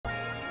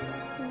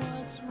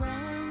What's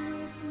wrong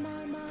with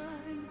my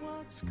mind?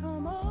 What's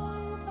come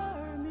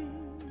over me?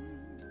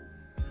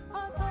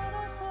 I thought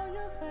I saw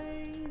your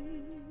face.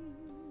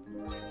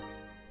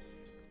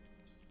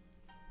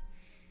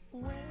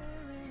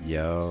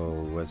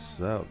 Yo,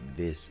 what's up?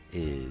 This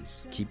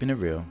is Keeping It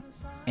Real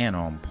and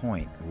On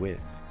Point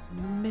with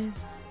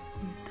Miss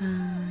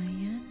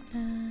Diana.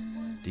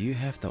 Do you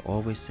have to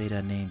always say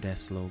that name that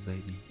slow,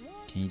 baby?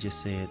 Can you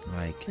just say it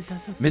like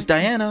Miss So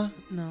Diana?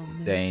 no,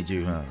 Miss. That ain't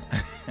you, huh?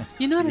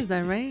 You notice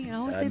that, right? I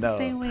always I say the know.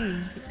 same way.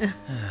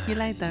 You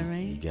like that, You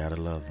right? gotta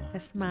love her.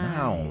 That's my.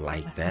 I don't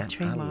like that's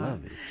my that. I trademark.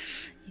 love it.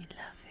 You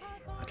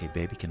love it. Okay,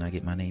 baby, can I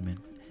get my name in?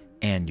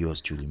 And yours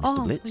truly, Mr.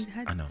 Oh, Blitz.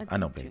 wait, I know,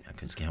 think baby. I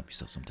just can't help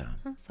yourself sometimes.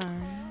 I'm sorry.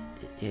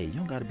 Yeah, you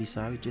don't gotta be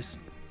sorry. Just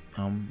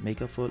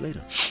make up for it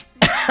later.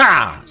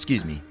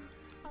 Excuse me.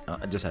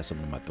 I just had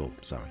something in my throat.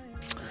 Sorry.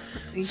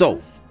 You So,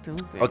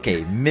 stupid.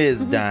 okay,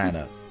 Ms.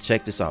 Diana,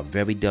 check this out.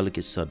 Very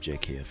delicate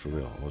subject here, for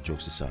real. All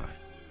jokes aside.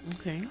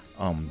 Okay.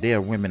 There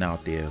are women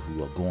out there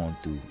who are going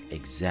through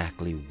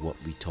exactly what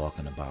we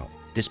talking about.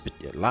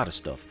 A lot of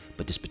stuff,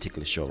 but this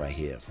particular show right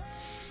here.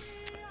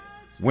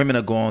 Women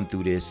are going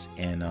through this,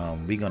 and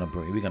we're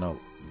gonna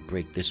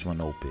break this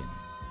one open.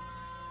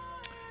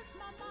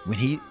 When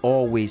he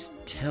always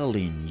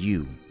telling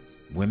you,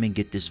 women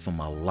get this from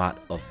a lot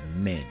of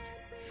men.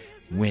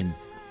 When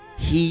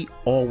he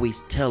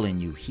always telling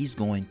you he's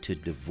going to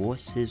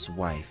divorce his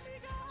wife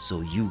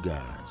so you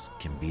guys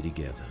can be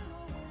together.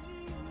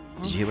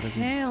 Did you hear what I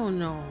said? Hell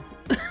no.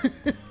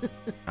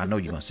 I know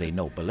you're gonna say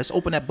no, but let's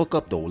open that book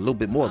up though. A little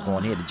bit more is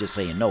going here than just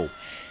saying no.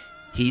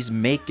 He's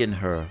making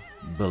her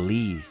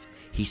believe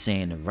he's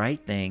saying the right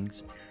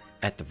things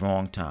at the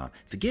wrong time.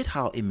 Forget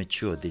how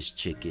immature this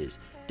chick is.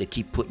 They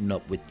keep putting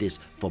up with this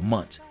for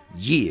months,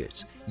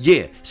 years.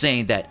 Yeah,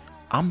 saying that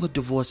I'm gonna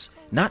divorce,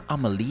 not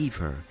I'm gonna leave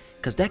her,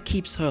 because that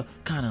keeps her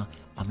kind of,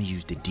 I'm gonna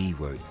use the D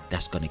word,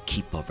 that's gonna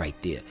keep her right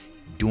there,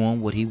 doing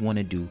what he want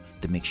to do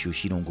to make sure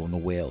she don't go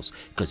nowhere else,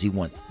 because he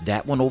want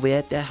that one over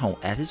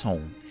at his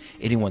home,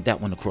 and he want that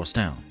one across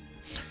town.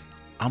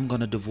 I'm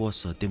gonna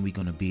divorce her, then we're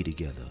gonna be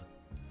together.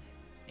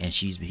 And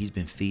he's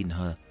been feeding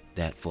her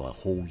that for a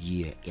whole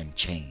year and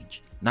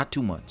change, not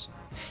 2 months,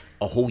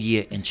 a whole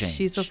year and change.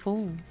 She's a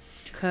fool.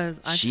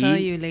 Cause I She- tell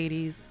you,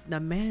 ladies, the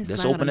man's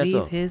Let's not open gonna this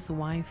leave up. his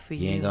wife for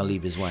He you. ain't gonna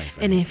leave his wife.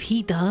 Right? And if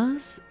he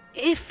does,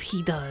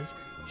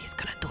 he's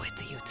gonna do it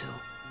to you too.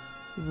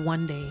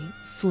 One day,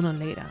 sooner or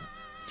later.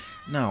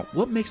 Now,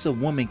 what makes a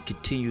woman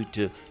continue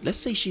to, let's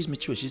say she's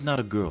mature, she's not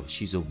a girl,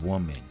 she's a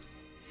woman.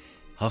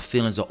 Her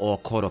feelings are all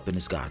caught up in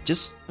this guy,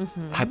 just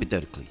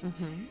hypothetically.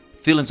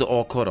 Feelings are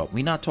all caught up.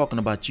 We're not talking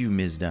about you,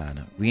 Ms.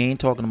 Dinah. We ain't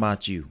talking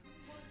about you.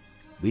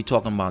 We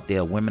talking about there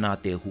are women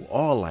out there who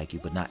are like you,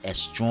 but not as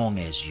strong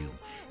as you.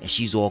 And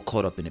she's all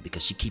caught up in it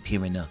because she keep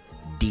hearing the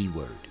D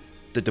word,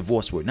 the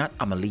divorce word. Not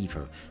I'ma leave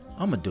her,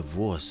 I'ma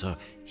divorce her.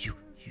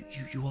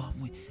 You are,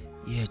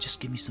 yeah, just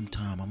give me some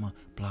time. I'ma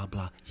blah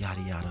blah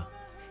yada yada.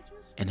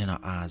 And then her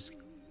eyes,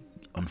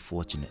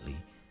 unfortunately,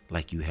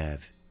 like you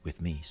have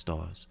with me,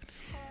 stars.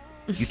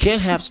 You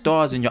can't have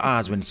stars in your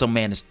eyes when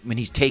when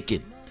he's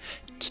taken.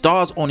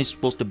 Stars only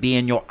supposed to be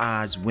in your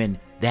eyes when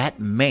that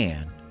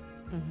man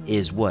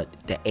is what?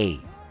 The A,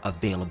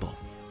 available.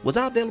 Was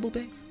I available,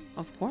 babe?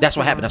 Of course. That's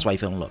what you happened. are. That's why you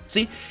fell in love.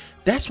 See,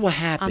 that's what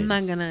happens. I'm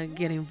not gonna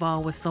get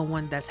involved with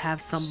someone that's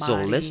have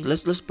somebody. So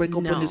let's break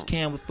open this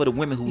can for the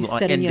women who You are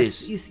setting in your-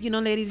 this. you know,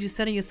 ladies, you're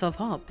setting yourself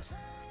up.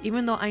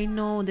 Even though I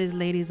know there's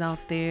ladies out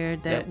there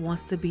that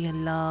wants to be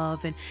in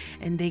love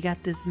and they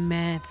got this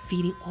man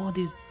feeding all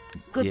these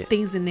good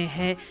things in their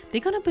head,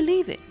 they're gonna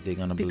believe it. They're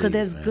gonna because believe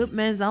there's it, right? good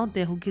men out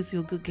there who gives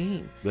you a good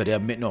game. But there are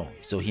men, no.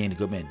 So he ain't a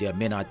good man. There are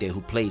men out there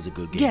who plays a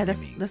good game. Yeah, I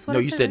that's- mean. that's what No,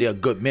 I you said. said there are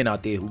good men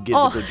out there who gives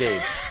Oh. a good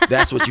game.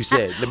 That's what you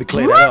said. Let me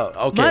clear that up.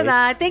 Okay.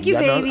 Mother, thank you,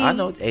 I know, baby. I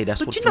know. Hey,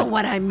 that's But what you know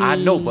what I I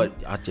know, mean. but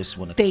I just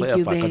want to Thank you,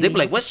 clarify because they be babe.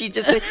 like, "What she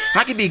just said?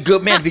 How can he be a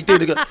good man if he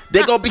think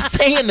they're gonna be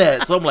saying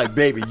that?" So I'm like,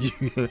 "Baby,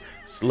 you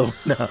slow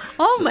down."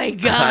 Oh So- my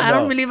God, I know.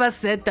 don't believe I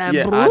said that,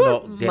 Yeah, bro. I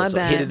know. My So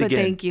bad, hit it but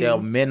again. thank you. There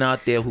are men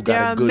out there who There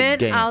got are a good men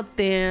game. out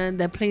there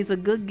that plays a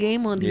good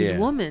game on these Yeah,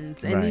 women,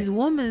 and right. these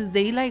women,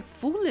 they like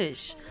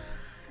foolish.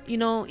 You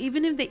know,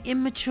 even if they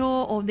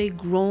immature or they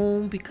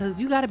grown,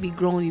 because you gotta be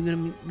grown,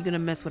 you're gonna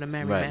mess with a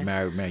married Right, man.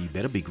 married man, you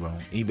better be grown.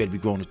 And you better be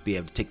grown to be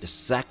able to take the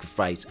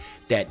sacrifice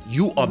that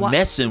you are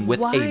messing with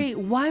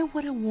Why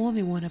would a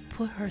woman want to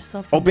put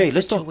herself Oh, in babe, that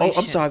let's talk. Oh, I'm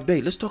situation? sorry,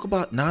 babe. Let's talk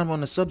about now I'm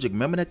on the subject.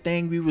 Remember that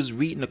thing we was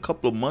reading a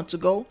couple of months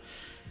ago?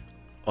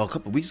 Or a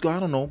couple of weeks ago? I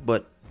don't know.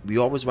 But we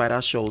always write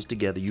our shows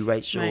together. You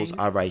write shows, Right.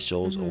 I write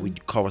shows, or we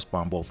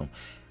correspond both of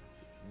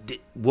them.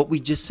 What we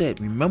just said.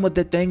 Remember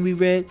that thing we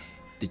read?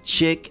 The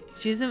chick.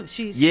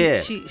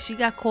 She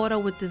got caught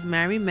up with this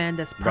married man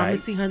that's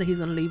promising her that he's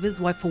gonna leave his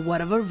wife for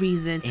whatever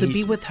reason to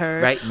be with her.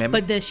 Right, remember?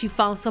 But then she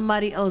found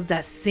somebody else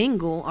that's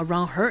single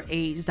around her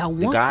age that The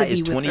wants guy to be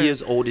is with 20 her.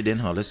 years older than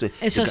her. Let's say.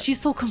 And so the guy- she's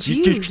so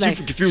she confused. Like,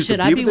 confused. should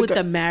To I be with with guy-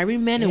 the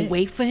married man Yeah. and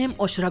wait for him,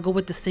 or should I go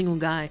with the single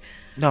guy?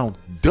 No,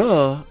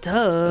 duh.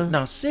 Duh.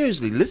 Now,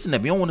 seriously, listen to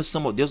me. I don't want to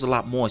sum up. There's a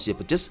lot more shit,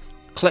 but just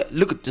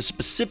look at the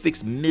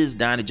specifics Ms.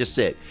 Dinah just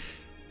said.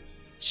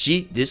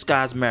 This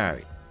guy's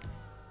married.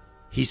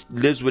 He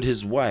lives with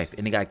his wife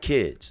and they got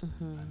kids.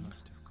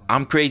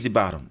 I'm crazy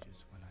about him.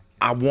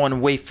 I want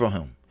away from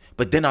him.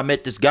 But then I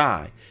met this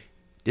guy.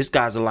 This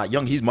guy's a lot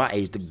young. He's my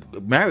age.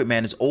 The married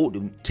man is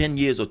old, 10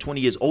 years or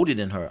 20 years older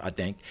than her, I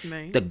think.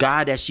 Right. The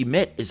guy that she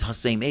met is her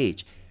same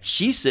age.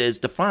 She says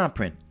the fine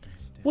print.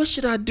 What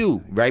should I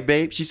do? Right,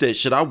 babe? She said,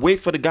 should I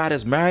wait for the guy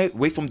that's married,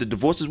 wait for him to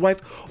divorce his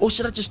wife? Or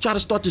should I just try to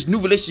start this new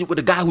relationship with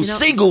a guy who's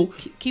single?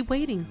 Keep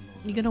waiting.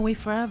 You're going to wait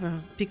forever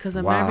because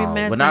a Wow. married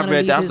man's When not I going to read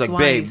leave that, I was his like,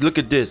 wife. babe, look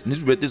at this. And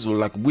this was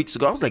like weeks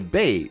ago. I was like,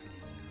 babe,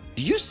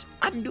 do you,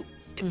 I knew,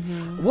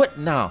 what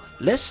now?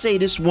 Let's say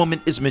this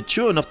woman is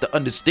mature enough to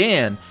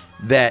understand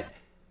that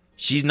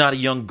she's not a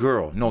young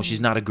girl. No,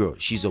 she's not a girl.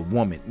 She's a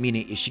woman.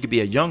 Meaning she could be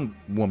a young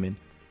woman,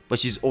 but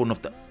she's old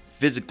enough to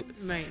physically,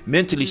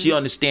 mentally, she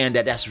understand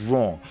that that's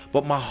wrong.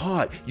 But my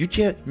heart, you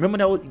can't, remember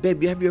that,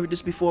 baby, have you heard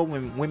this before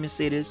when women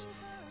say this?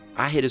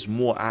 I hear this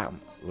more,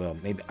 well,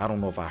 maybe, I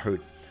don't know if I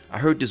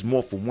heard this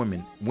more from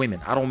women.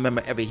 I don't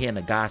remember ever hearing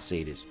a guy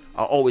say this.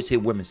 I always hear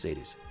women say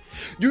this.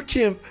 You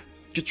can't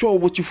control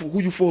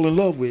who you fall in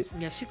love with.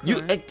 Yes, you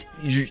could.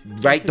 You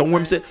Right? Don't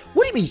women could. say,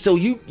 what do you mean? So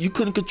you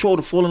couldn't control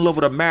to fall in love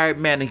with a married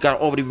man and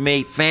got already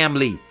made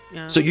family.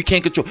 Yeah. So you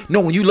can't control.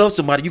 No, when you love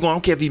somebody, you go, I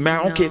don't care if he's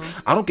married. No.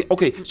 I don't care.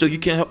 Okay, so you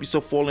can't help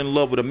yourself fall in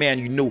love with a man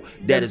you know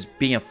that is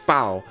being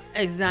foul.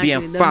 Exactly.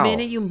 Being The foul.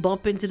 minute you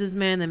bump into this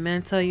man, the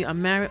man tell you, I'm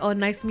married. Oh,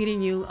 nice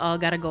meeting you.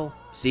 Gotta go.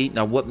 See,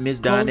 now what Miss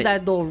Close Diana,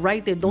 that door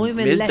right there. Don't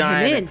even Miss let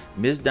Diana, him in.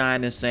 Miss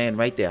Diana is saying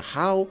right there,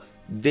 how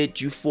did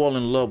you fall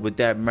in love with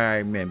that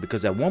married man?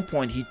 Because at one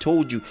point he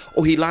told you,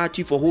 oh, he lied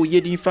to you for a whole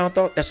year, then you found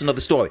out? That's another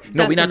story.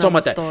 No, That's we're not talking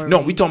about another that. story. No,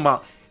 we're talking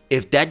about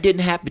if that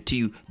didn't happen to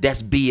you,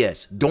 that's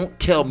BS. Don't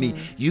tell me.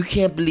 You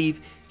can't believe,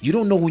 you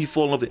don't know who you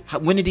fall in love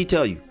with. When did he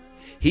tell you?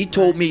 He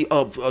told me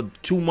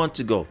 2 months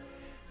ago.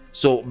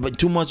 So, but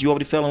 2 months you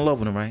already fell in love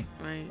with him, right?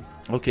 Right.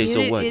 Okay,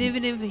 so what?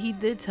 Even if he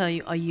did tell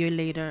you a year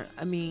later,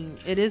 I mean,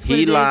 it is what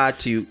He it is. lied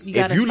to you. You If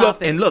gotta you stop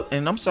love, it. and look,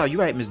 and I'm sorry, you're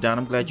right, Miss Don.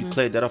 I'm glad you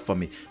cleared that up for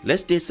me.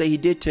 Let's just say he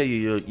did tell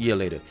you a year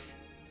later.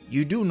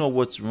 You do know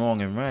what's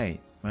wrong and right?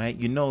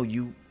 You know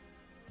you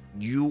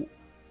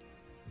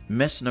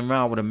messing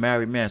around with a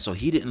married man, so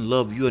he didn't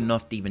love you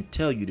enough to even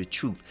tell you the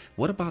truth.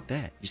 What about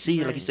that? You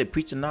see, like you said,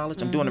 preaching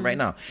knowledge. I'm doing it right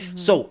now.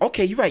 So,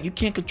 okay, you're right. You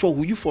can't control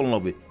who you fall in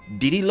love with.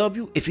 Did he love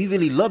you? If he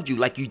really loved you,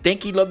 like you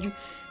think he loved you,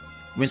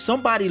 when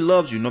somebody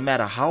loves you, no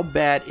matter how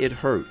bad it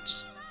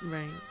hurts,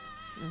 Right.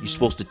 you're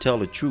supposed to tell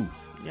the truth,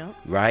 Yep.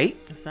 right?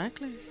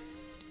 Exactly.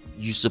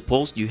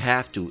 You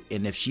have to.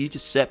 And if she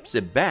accepts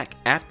it back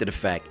after the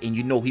fact and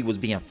you know he was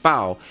being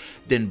foul,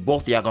 then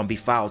both of y'all gonna be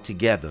foul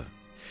together.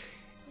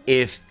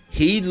 If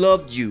he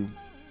loved you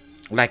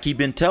like he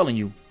been telling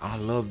you, I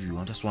love you,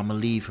 and that's why I'm gonna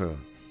leave her,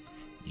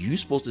 you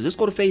supposed to just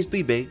go to phase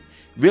 3, babe.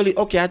 Really?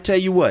 Okay, I tell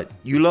you what,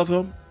 you love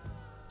him,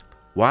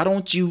 why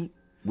don't you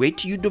wait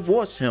till you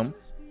divorce him?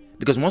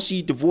 Because once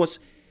he divorce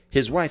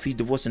his wife, he's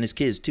divorcing his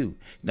kids too.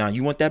 Now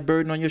you want that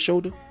burden on your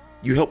shoulder?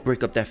 You helped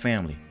break up that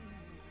family.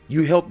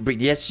 You helped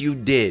break, yes you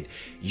did.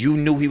 You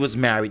knew he was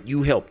married,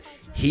 you helped.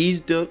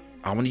 I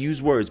want to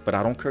use words, but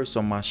I don't curse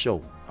on my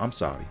show. I'm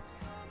sorry.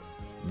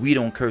 We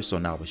don't curse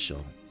on our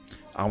show.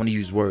 I want to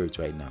use words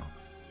right now,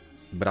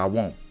 but I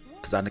won't,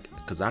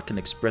 because I can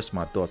express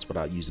my thoughts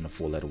without using a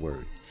 4-letter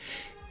word.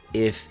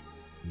 If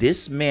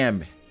this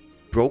man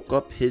broke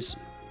up his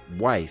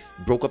wife,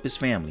 broke up his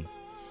family,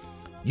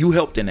 you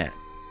helped in that.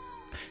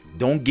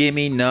 Don't give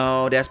me,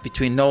 no, that's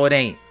between, no, it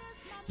ain't.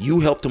 You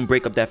helped him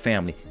break up that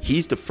family.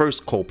 He's the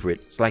first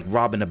culprit. It's like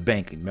robbing a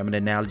bank. Remember the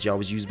analogy I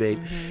always use, babe?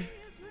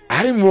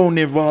 I didn't run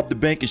there, rob the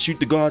bank, and shoot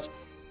the guards.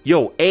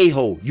 Yo,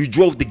 a-hole, you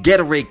drove the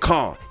getaway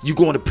car. You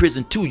going to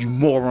prison too, you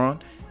moron.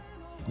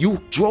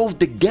 You drove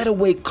the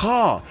getaway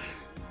car.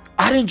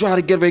 I didn't drive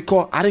the getaway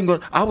car.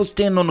 I was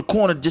standing on the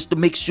corner just to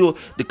make sure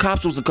the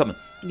cops wasn't coming.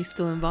 You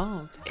still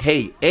involved.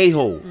 Hey,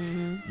 a-hole,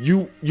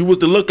 you was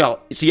the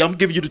lookout. See, I'm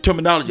giving you the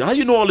terminology. How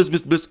you know all this,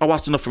 Mr. Bliss? I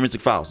watched enough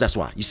Forensic Files. That's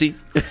why. You see?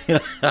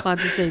 About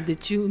to say,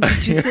 did you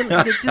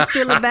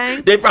steal a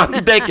bank? They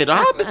probably thinking,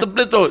 Mr.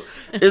 Bliss, though.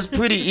 It's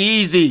pretty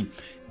easy.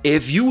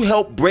 If you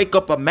help break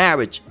up a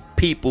marriage,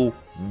 people,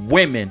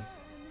 women,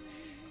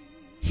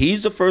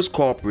 he's the first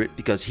culprit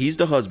because he's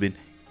the husband.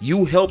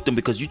 You helped him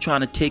because you're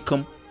trying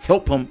to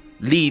help him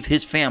leave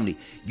his family.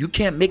 You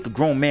can't make a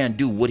grown man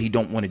do what he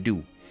don't want to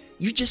do.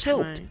 You just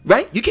helped,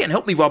 right? You can't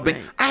help me, Rob. Right.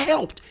 I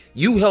helped.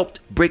 You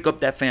helped break up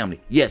that family.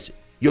 Yes,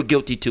 you're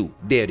guilty too.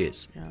 There it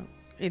is. Yeah.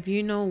 If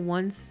you know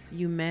once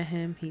you met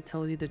him, he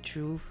told you the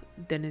truth,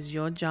 then it's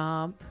your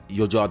job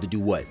Your job to do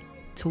what?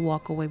 to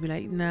walk away. Be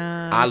like,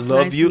 nah. I it's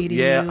love nice you. meeting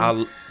Yeah,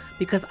 you.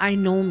 Because I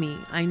know me.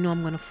 I know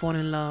I'm going to fall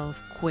in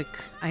love quick.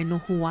 I know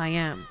who I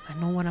am. I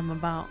know what I'm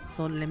about.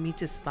 So let me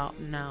just stop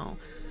now.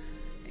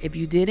 If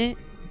you didn't,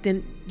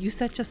 then you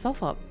set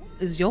yourself up.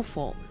 It's your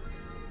fault.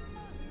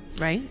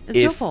 Right? It's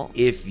your fault.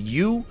 If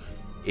you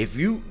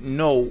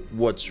know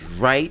what's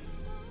right,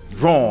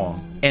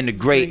 wrong, and the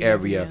gray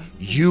area,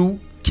 you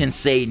can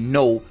say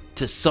no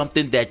to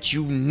something that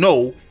you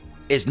know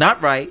is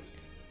not right,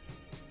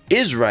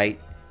 is right,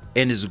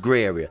 and is a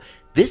gray area.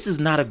 This is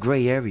not a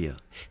gray area.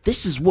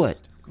 This is what?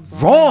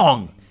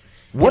 Wrong.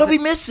 What are we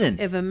missing?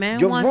 If a man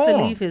You're wants wrong.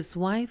 to leave his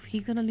wife,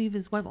 he's gonna leave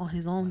his wife on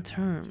his own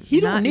terms. He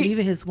don't not need-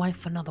 leaving his wife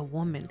for another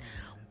woman.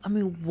 I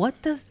mean,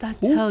 what does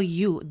that tell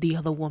you, the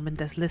other woman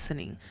that's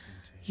listening?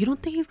 You don't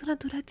think he's gonna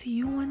do that to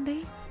you one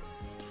day?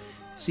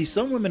 See,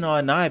 some women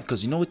are naive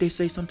because you know what they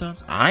say sometimes?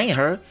 I ain't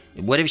her.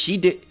 What if she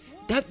did?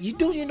 That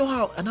you know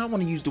how, and I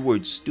want to use the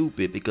word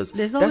stupid because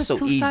There's that's always so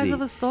two easy. sides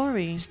of a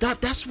story. Stop.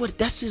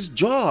 That's his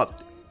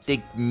job.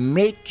 They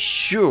make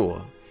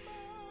sure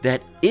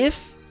that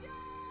if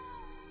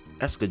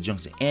that's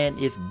conjunction and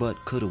if but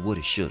coulda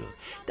woulda shoulda.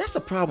 That's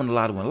a problem with a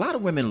lot of women. A lot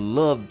of women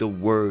love the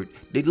word.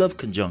 They love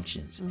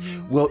conjunctions.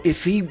 Well,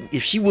 if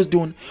she was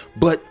doing,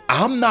 but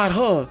I'm not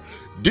her.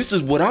 This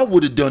is what I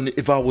would have done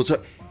if I was her.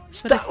 But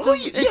Stop. it's Who still- are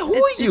you? it's- Yeah, who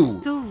are it's you?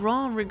 still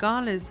wrong,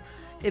 regardless.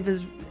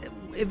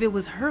 If it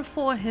was her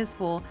fault or his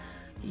fault,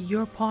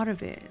 you're part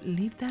of it.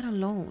 Leave that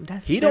alone.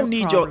 That's He their don't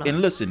need problem. your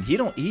and listen. He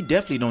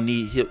definitely don't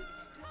need help.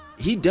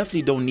 He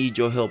definitely don't need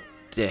your help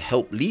to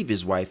help leave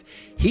his wife.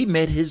 He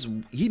met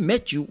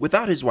you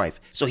without his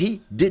wife, so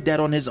he did that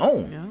on his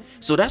own. Yeah.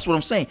 So that's what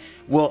I'm saying.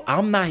 Well,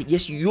 I'm not.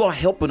 Yes, you are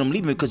helping him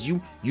leave him because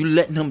you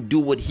letting him do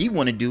what he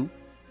want to do.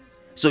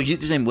 So you're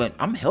saying, well,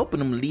 I'm helping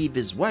him leave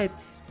his wife.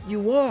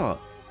 You are,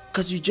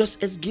 because you're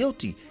just as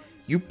guilty.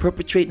 You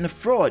perpetrating a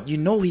fraud. You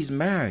know he's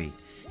married,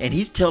 and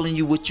he's telling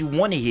you what you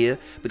want to hear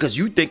because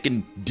you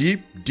thinking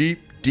deep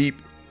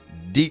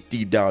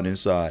down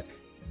inside.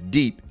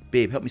 Deep,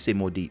 babe. Help me say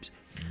more deeps.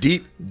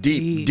 Deep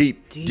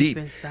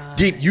inside.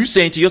 deep. You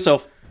saying to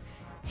yourself,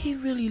 he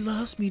really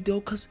loves me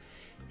though, cause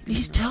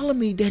he's telling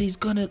me that he's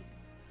gonna.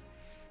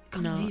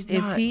 Come No, on, he's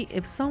not.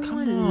 if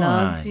someone Come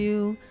loves on.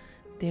 you,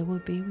 they will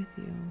be with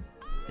you.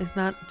 It's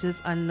not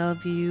just I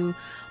love you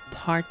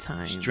part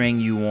time. String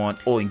you on.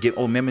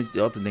 Remember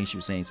the other thing she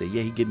was saying? Say,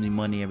 yeah, he give me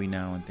money every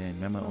now and then.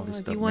 Remember all this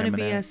stuff? You want to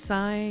Remember be that? a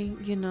side,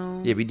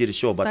 Yeah, we did a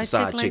show about the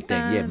side chick like thing.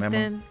 that, Yeah, remember?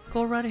 Then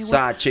go right ahead.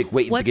 Side chick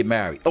waiting to what- get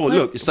married. Oh, what-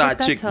 look, the side what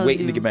that chick tells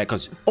waiting to you? get married.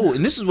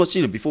 And this is what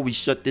she did before we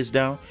shut this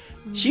down.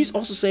 She's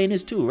also saying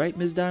this too, right,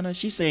 Miss Donna?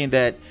 She's saying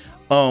that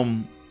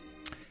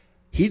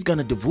he's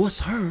gonna divorce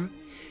her,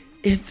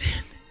 and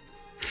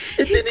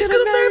then he's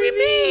gonna marry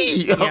me.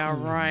 Yeah,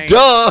 right.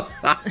 Duh.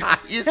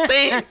 You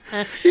see?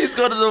 He's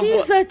gonna He's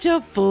divorce. such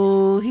a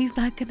fool. He's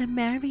not gonna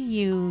marry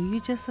you. You're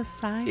just a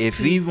side. If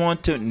piece. he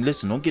want to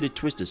listen, don't get it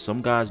twisted.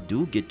 Some guys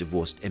do get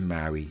divorced and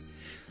marry.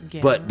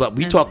 Yeah. But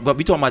we And- talking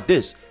about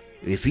this.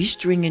 If he's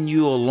stringing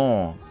you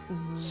along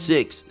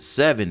 6,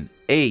 7,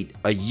 8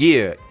 a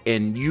year,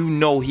 and you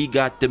know he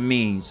got the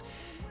means,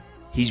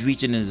 he's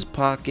reaching in his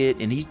pocket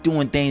and he's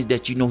doing things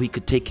that you know he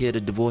could take care of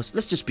the divorce.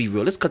 Let's just be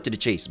real. Let's cut to the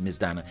chase, Miss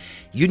Donna.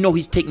 You know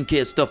he's taking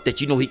care of stuff that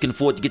you know he can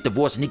afford to get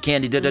divorced, and he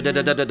can't.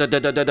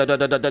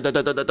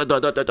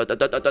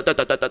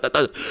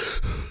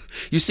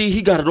 You see,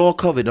 he got it all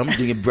covered. I'm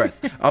doing breath.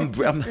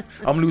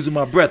 I'm losing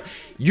my breath.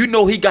 You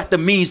know he got the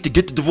means to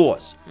get the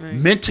divorce,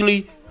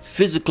 mentally,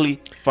 physically,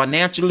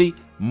 financially,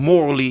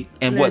 morally,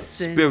 and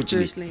Listen,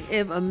 spiritually.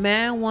 If a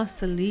man wants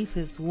to leave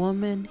his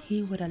woman,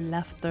 he would have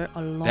left her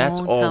a long That's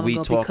all time we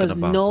ago, talking because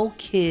about. no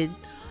kid,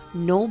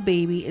 no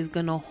baby is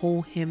gonna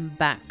hold him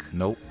back.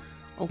 Nope.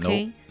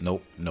 Okay.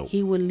 Nope.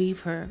 He will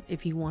leave her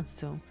if he wants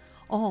to.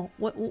 Oh,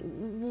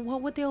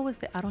 what they always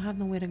say? I don't have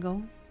nowhere to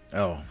go.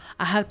 Oh.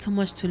 I have too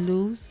much to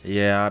lose.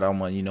 Yeah, I don't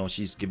want.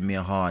 She's giving me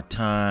a hard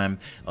time.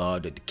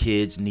 The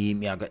kids need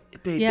me. I got.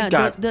 Babe, Yeah,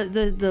 the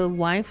guys, the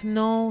wife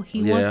know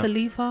he wants Yeah. to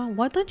leave her.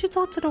 Why don't you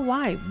talk to the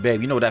wife?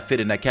 babe, you know that fit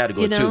in that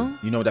category You too. know?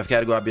 You know that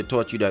category. I've been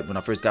taught you that when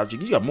I first got you.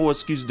 You got more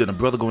excuses than a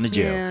brother going to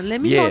jail. Yeah,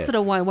 let me talk to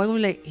the wife. Why we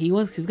like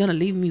he's gonna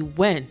leave me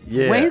when?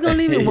 Yeah. When he's gonna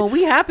leave me? When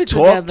we happy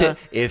Talk together.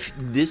 to if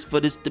this for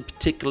this the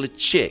particular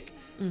chick.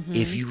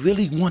 If you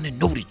really want to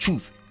know the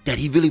truth, that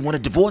he really want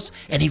to divorce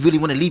and he really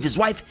want to leave his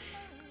wife,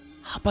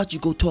 how about you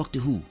go talk to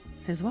who?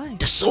 His wife.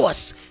 The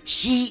source.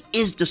 She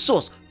is the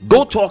source.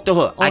 Go talk to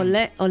her. Or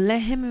let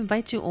him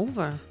invite you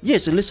over. Yeah,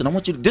 so listen, I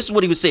want you to, this is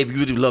what he would say if he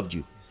really loved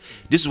you.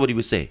 This is what he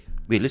would say.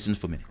 Wait, listen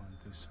for a minute. Going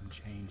through some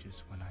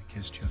changes when I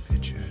kissed your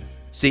picture.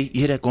 See, you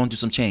hear that? Going through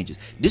some changes.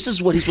 This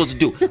is what he's supposed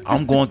to do.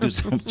 I'm going through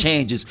some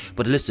changes,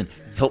 but listen,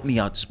 help me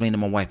out. Explain to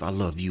my wife I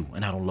love you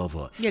and I don't love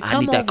her. Yeah, I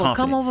come need that over.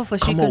 Come confidence. over for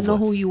she Come can know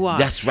over. who you are.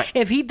 That's right.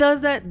 If he does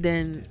that,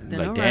 then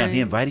Like, all damn, right.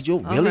 he invited you? All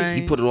Really?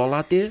 He right. put it all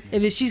out there?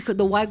 If she's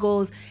the wife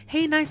goes,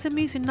 hey, nice to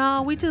meet you.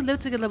 No, we just live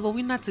together, but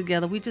we're not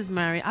together. We just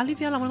married. I'll leave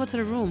you alone. I want to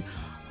go to the room.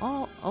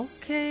 Oh,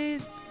 okay.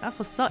 That's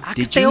what's up. I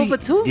can stay over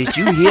too. Did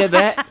you hear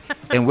that?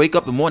 And wake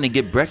up in the morning and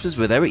get breakfast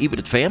with eat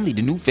with the family,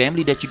 the new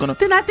family that you're gonna.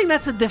 Then I think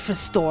that's a different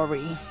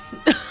story.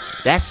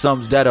 That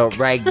sums that up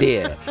right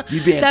there.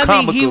 We being That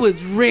comical. means he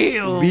was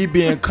real. We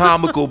being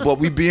comical, but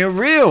we being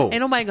real.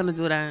 Ain't nobody gonna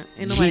do that.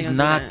 Ain't nobody He's gonna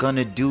not do that.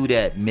 gonna do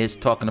that, miss.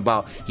 Talking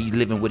about he's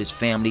living with his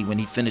family. When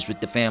he finished with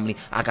the family,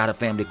 I got a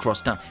family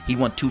across town. He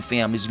want 2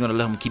 families. You're gonna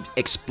let him keep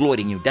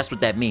exploiting you. That's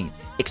what that means.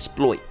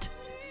 Exploit.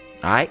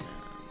 All right.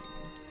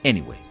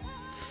 Anyway,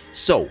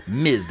 so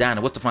Ms.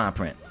 Donna, what's the fine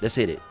print? Let's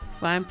hit it.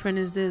 fine print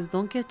is this: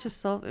 don't get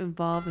yourself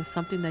involved in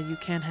something that you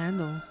can't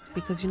handle,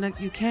 because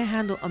you can't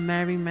handle a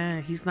married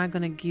man. He's not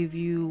gonna give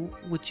you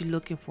what you're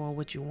looking for,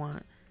 what you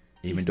want.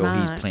 Even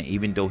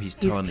though he's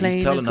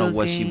telling her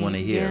what she want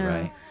to hear,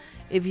 right?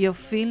 If your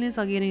feelings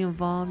are getting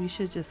involved, you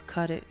should just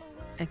cut it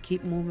and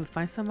keep moving.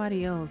 Find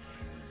somebody else.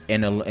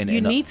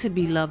 You need to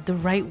be loved the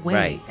right way.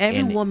 Right.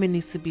 Every woman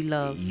needs to be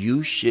loved.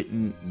 You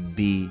shouldn't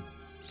be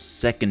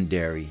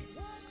secondary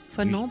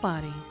for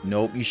nobody.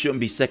 Nope, you shouldn't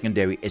be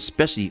secondary,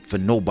 especially for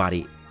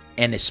nobody,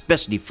 and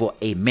especially for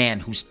a man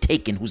who's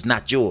taken, who's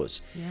not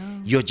yours. Yeah.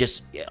 You're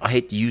just, I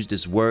hate to use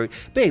this word,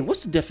 babe,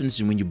 what's the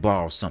definition when you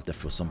borrow something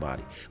for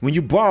somebody? When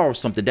you borrow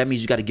something, that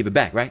means you got to give it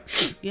back, right?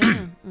 Yeah.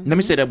 Mm-hmm. Let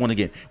me say that one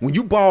again. When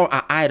you borrow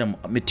an item,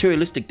 a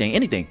materialistic thing,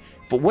 anything,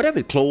 for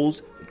whatever,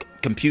 clothes,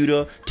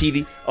 computer,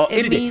 TV, or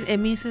anything, it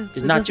means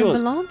it's not yours.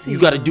 Belong to you.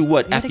 You got to do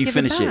what after you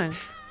finish it?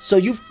 So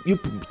you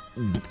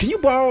can you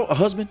borrow a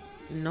husband?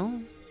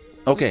 No.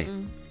 Okay.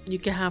 Mm-mm. You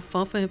can have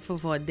fun for him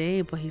for a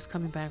day, but he's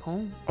coming back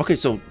home. Okay,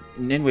 so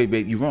anyway,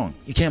 babe, you're wrong.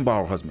 You can't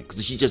borrow a husband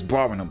because she's just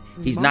borrowing him.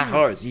 He's not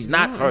hers. He's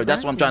not hers. Exactly.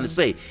 That's what I'm trying to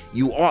say.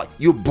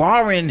 You're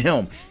borrowing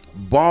him.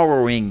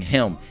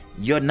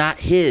 You're not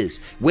his.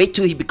 Wait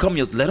till he becomes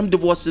yours. Let him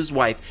divorce his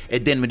wife,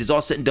 and then when it's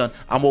all said and done,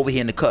 I'm over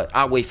here in the cut.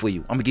 I'll wait for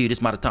you. I'm gonna give you this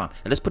amount of time,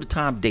 and let's put a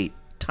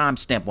time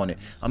stamp on it.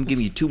 I'm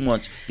giving you 2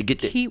 months to get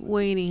the. Keep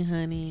waiting,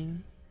 honey.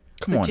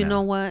 Come on. But you now.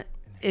 know what?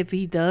 If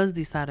he does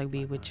decide to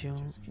be with you,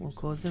 what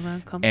goes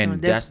around comes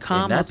around. That's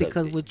karma,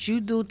 because what you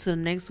do to the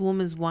next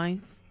woman's wife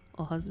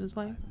or husband's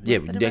wife. Yeah,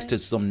 next to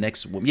some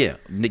next woman. Yeah,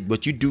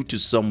 what you do to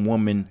some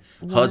woman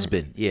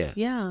husband. Yeah.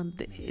 Yeah,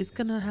 it's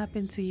gonna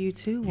happen to you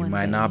too. You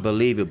might not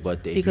believe it,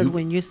 but because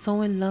when you're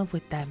so in love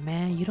with that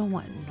man, you don't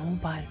want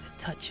nobody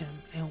to touch him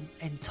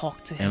and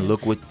talk to him.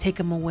 And take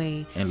him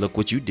away. And look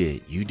what you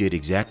did. You did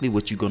exactly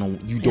what you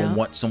don't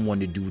want someone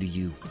to do to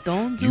you.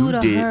 Don't do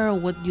to her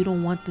what you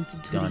don't want them to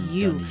do to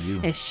you.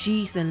 And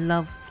she's in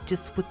love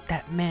just with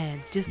that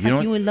man, just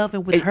like you in love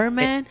with her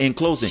man. In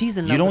closing, she's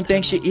in love. You don't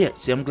think she? Yeah.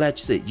 See, I'm glad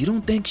you said. You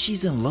don't think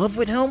she's in love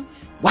with him?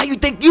 Why you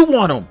think you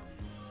want him?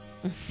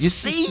 You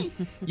see,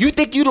 you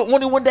think you're the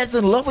only one that's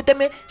in love with that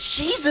man?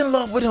 She's in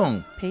love with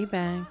him.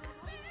 Payback.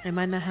 It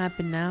might not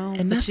happen now,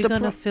 and but you're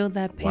gonna feel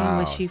that pain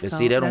when she felt.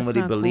 See, they don't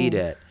really believe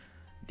that.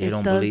 They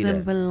don't believe that. It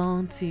doesn't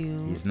belong to you.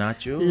 He's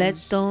not yours. Let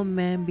the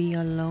man be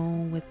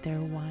alone with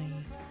their wife.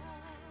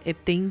 If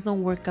things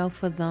don't work out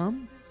for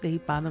them, they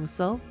by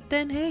themselves,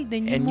 then hey,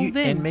 then you move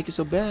in. And make it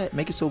so bad,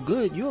 make it so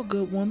good. You're a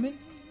good woman.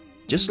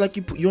 Just like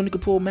you only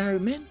could pull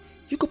married men,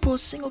 you could pull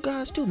single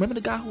guys too. Remember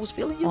the guy who was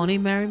feeling you? Only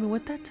married men.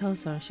 What that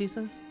tells her? She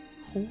says,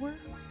 whore?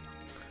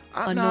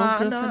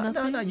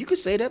 No. You could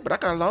say that, but I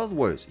got a lot of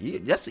words.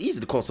 That's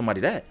easy to call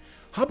somebody that.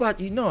 How about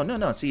you?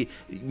 No. See,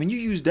 when you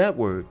use that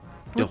word,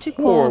 what you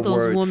call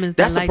those women?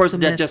 That's a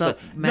person that just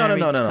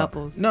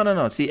couples.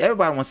 No. See,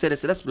 everybody wants to say that.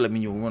 So that's what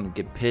when you want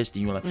to get pissed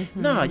and you're like,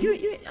 no, I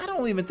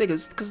don't even think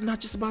it's because it's not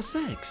just about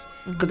sex.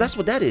 Because that's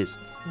what that is.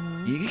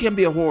 You can't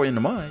be a whore in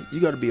the mind. You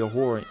got to be a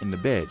whore in the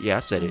bed. Yeah, I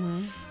said it.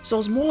 So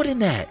it's more than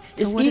that.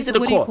 It's easy to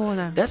call.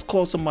 That's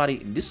called somebody.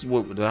 This is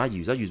what I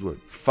use. I use the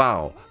word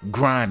foul,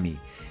 grimy,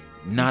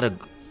 not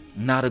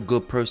a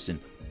good person,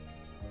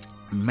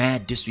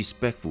 mad,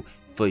 disrespectful.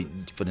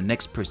 For the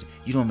next person,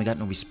 you don't even got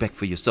no respect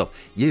for yourself.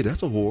 Yeah,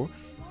 that's a whore,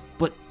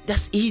 but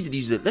that's easy to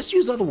use. Let's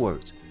use other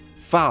words: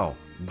 foul,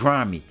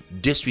 grimy,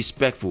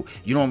 disrespectful.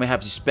 You don't even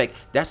have respect.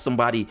 That's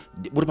somebody.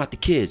 What about the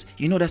kids?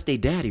 You know that's their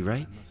daddy,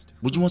 right?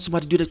 Would you want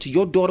somebody to do that to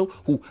your daughter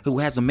who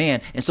has a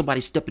man and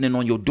somebody stepping in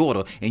on your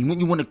daughter, and when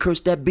you want to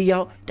curse that B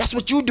out, that's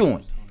what you're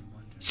doing.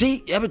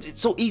 See, it's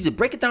so easy.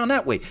 Break it down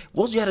that way.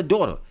 Suppose you had a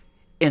daughter,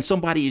 and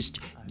somebody's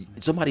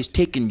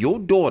taking your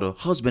daughter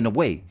husband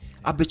away.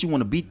 I bet you want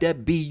to beat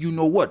that B, you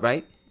know what,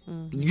 right?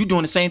 You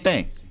doing the same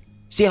thing.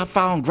 See how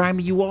foul and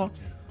grimy you are?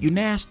 You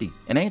nasty.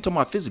 And I ain't talking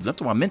about physically, I'm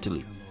talking about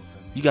mentally.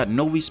 You got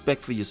no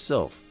respect for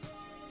yourself.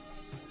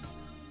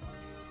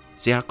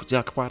 See how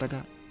quiet I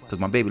got? Because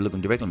my baby looking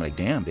directly, I'm like,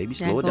 damn, baby,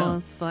 slow it down.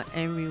 That goes for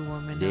every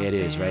woman. There it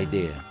is, right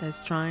there. That's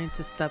trying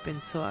to step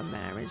into a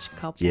marriage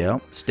couple. Yeah,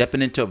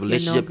 stepping into a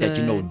relationship that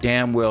you know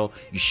damn well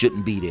you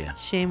shouldn't be there.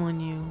 Shame on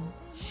you.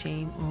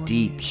 Shame on you.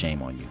 Deep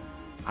shame on you.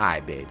 All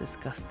right, babe.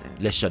 Disgusting.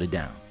 Let's shut it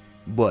down.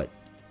 But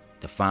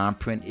the fine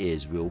print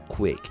is real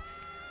quick.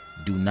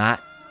 Do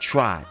not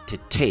try to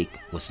take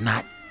what's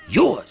not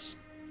yours.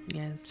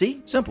 Yes.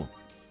 See? Simple.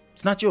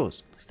 It's not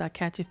yours. Start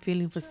catching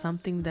feelings for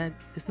something that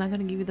it's not going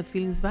to give you the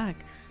feelings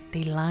back.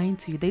 They lying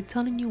to you. They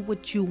telling you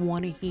what you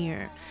want to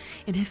hear.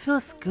 And it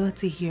feels good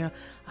to hear,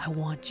 I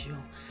want you.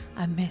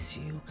 I miss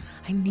you.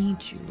 I need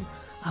you.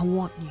 I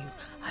want you.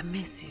 I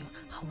miss you.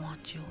 I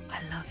want you. I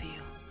love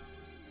you.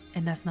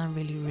 And that's not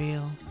really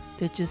real.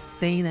 They're just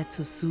saying that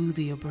to soothe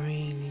your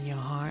brain and your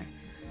heart.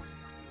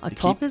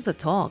 Talk is a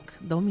talk.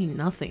 Don't mean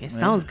nothing. It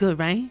sounds good,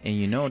 right? And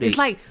you know it's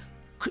like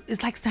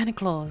Santa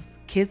Claus.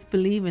 Kids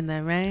believe in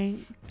that, right?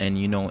 And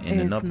you know,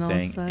 and another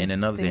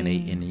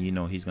thing, and you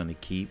know, he's gonna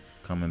keep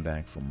coming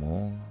back for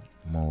more,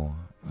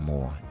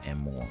 and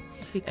more,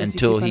 because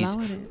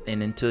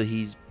until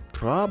he's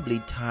probably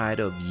tired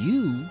of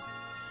you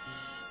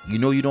You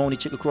know you the only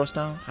chick across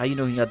town? How you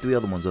know you got 3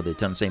 other ones out there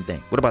telling the same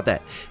thing? What about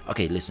that?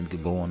 Okay, listen, we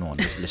can go on.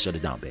 Let's shut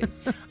it down, baby.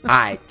 All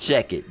right,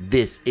 check it.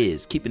 This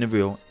is Keeping It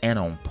Real and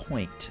On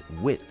Point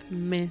with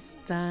Miss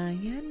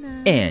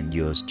Diana. and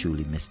yours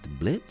truly, Mr.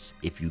 Blitz.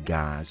 If you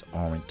guys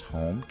aren't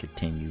home,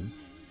 continue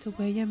To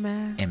wear your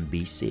mask. and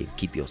be safe.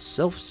 Keep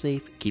yourself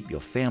safe, keep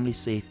your family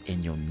safe,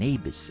 and your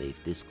neighbors safe.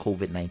 This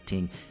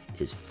COVID-19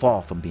 is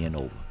far from being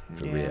over.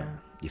 For Yeah. real.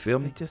 You feel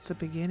me? It's just the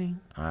beginning.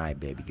 All right,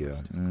 baby girl.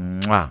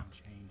 Mwah.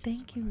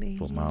 Thank you, baby.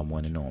 For my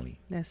one and only.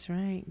 That's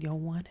right. Your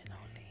one and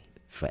only.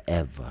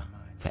 Forever.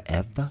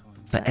 Forever.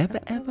 Forever,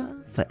 ever.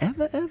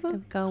 Forever, ever.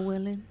 If God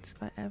willing, it's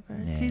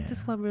forever. Yeah. See, this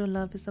is what real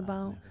love is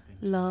about.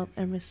 Love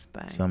and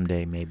respect.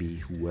 Someday, maybe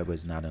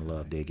whoever's not in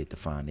love, they'll get to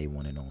find their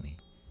one and only.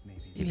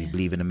 If you Yeah.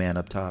 believe in the man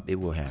up top, it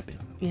will happen.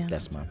 Yeah.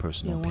 That's my Your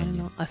personal one and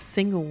opinion. only. A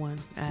single one.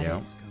 at Yeah.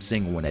 it.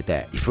 Single one at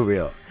that. For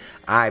real.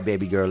 All right,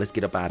 baby girl. Let's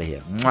get up out of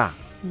here. Mwah.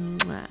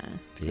 Mwah.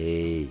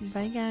 Peace.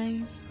 Bye,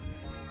 guys.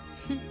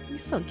 You're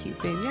so cute,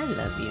 baby. I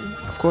love you.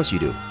 Of course you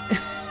do.